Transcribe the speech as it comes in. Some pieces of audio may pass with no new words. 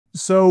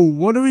So,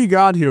 what do we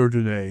got here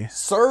today?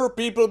 Sir,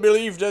 people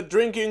believe that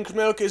drinking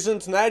milk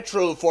isn't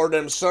natural for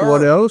them, sir.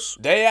 What else?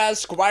 They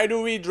ask, why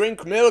do we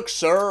drink milk,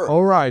 sir?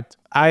 Alright,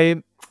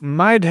 I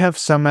might have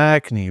some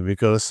acne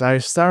because I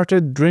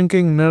started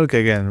drinking milk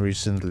again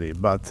recently,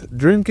 but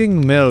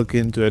drinking milk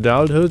into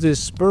adulthood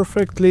is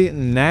perfectly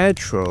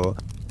natural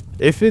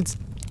if it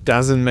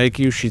doesn't make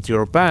you shit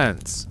your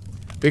pants.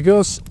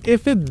 Because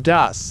if it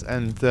does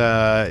and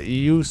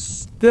you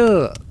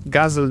still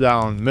guzzle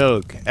down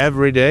milk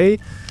every day,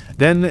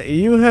 then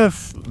you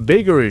have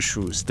bigger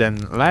issues than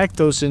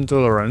lactose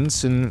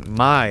intolerance in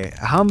my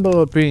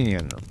humble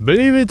opinion.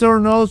 Believe it or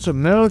not,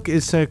 milk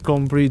is a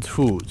complete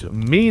food,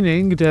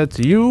 meaning that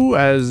you,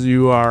 as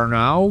you are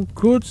now,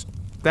 could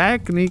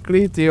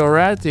technically,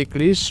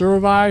 theoretically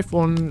survive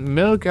on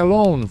milk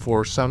alone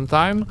for some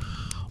time,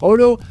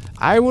 although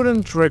I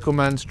wouldn't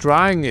recommend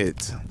trying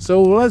it.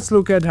 So let's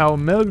look at how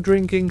milk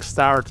drinking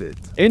started.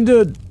 In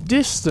the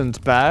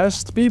distant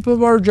past, people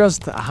were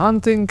just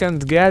hunting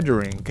and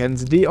gathering, and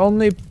the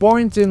only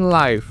point in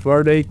life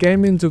where they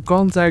came into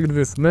contact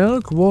with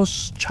milk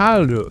was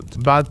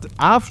childhood. But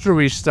after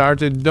we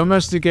started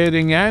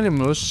domesticating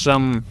animals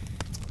some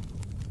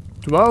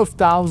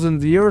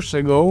 12,000 years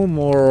ago,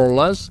 more or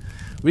less,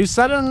 we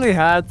suddenly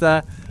had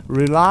a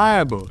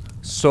reliable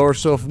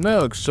source of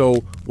milk, so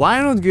why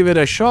not give it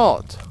a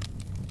shot?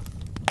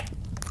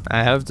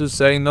 I have to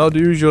say, not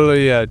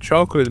usually a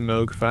chocolate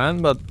milk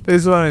fan, but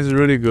this one is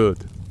really good.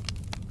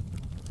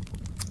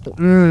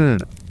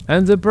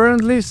 And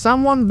apparently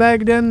someone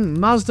back then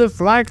must have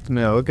liked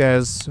milk,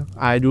 as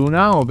I do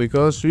now,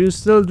 because we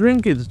still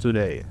drink it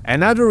today.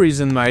 Another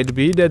reason might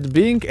be that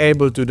being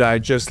able to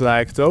digest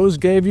lactose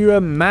gave you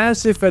a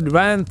massive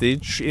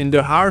advantage in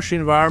the harsh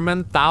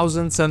environment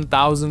thousands and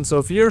thousands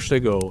of years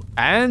ago.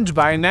 And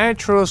by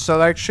natural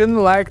selection,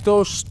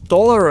 lactose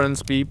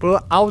tolerant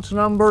people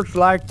outnumbered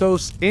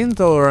lactose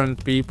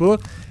intolerant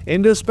people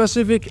in the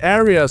specific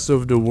areas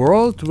of the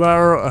world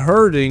where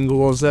herding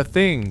was a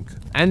thing.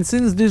 And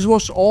since this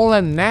was all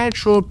a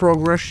natural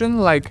progression,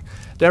 like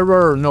there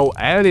were no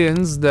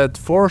aliens that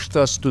forced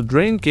us to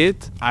drink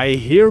it, I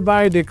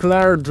hereby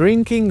declare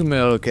drinking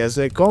milk as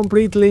a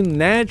completely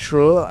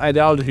natural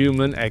adult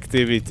human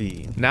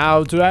activity.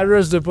 Now, to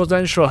address the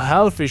potential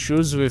health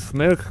issues with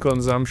milk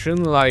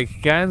consumption,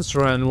 like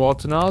cancer and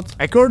whatnot,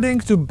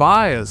 according to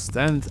biased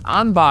and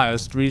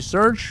unbiased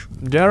research,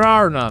 there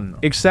are none,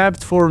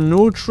 except for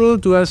neutral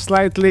to a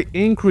slightly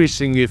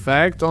increasing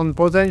effect on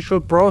potential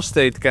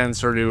prostate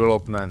cancer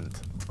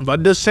development.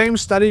 But the same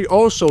study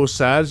also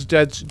says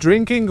that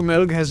drinking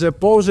milk has a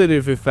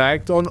positive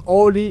effect on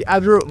all the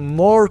other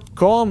more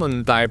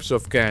common types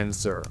of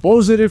cancer.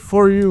 Positive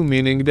for you,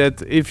 meaning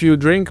that if you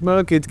drink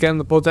milk it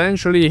can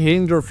potentially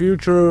hinder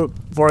future,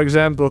 for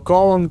example,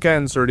 colon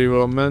cancer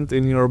development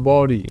in your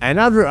body.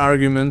 Another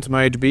argument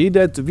might be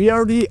that we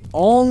are the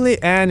only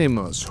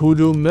animals who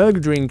do milk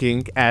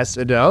drinking as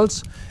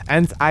adults,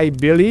 and I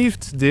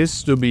believed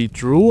this to be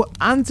true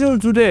until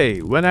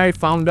today, when I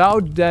found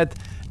out that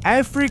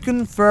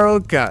African feral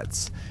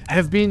cats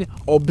have been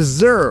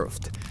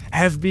observed,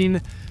 have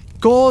been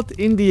caught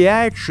in the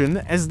action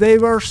as they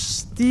were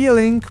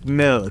stealing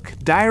milk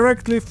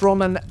directly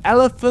from an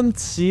elephant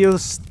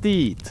seal's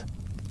teeth.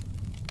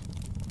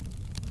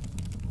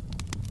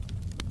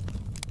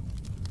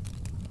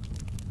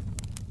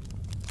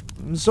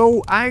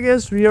 So I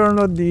guess we are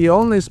not the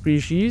only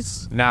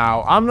species.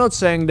 Now, I'm not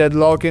saying that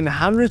locking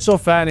hundreds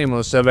of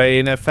animals away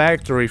in a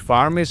factory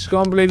farm is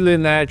completely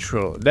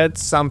natural,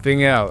 that's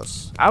something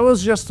else. I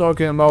was just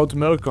talking about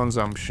milk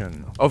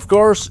consumption. Of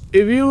course,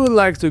 if you would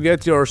like to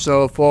get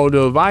yourself all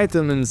the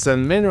vitamins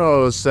and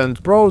minerals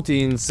and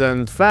proteins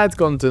and fat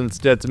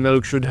content that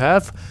milk should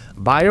have,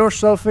 buy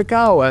yourself a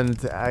cow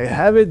and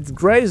have it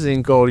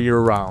grazing all year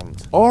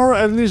round. Or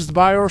at least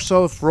buy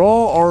yourself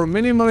raw or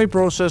minimally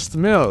processed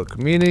milk,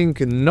 meaning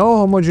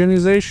no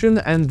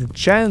homogenization and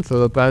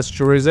gentle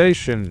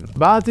pasteurization.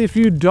 But if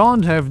you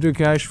don't have the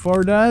cash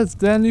for that,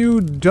 then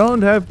you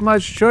don't have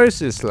much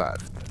choices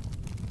left.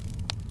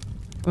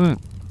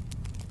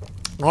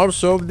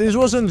 Also, this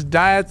wasn't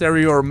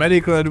dietary or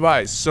medical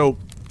advice, so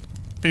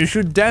you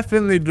should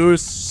definitely do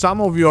some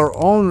of your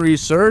own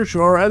research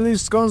or at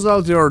least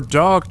consult your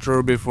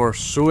doctor before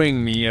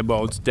suing me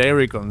about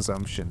dairy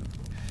consumption.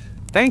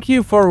 Thank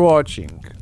you for watching.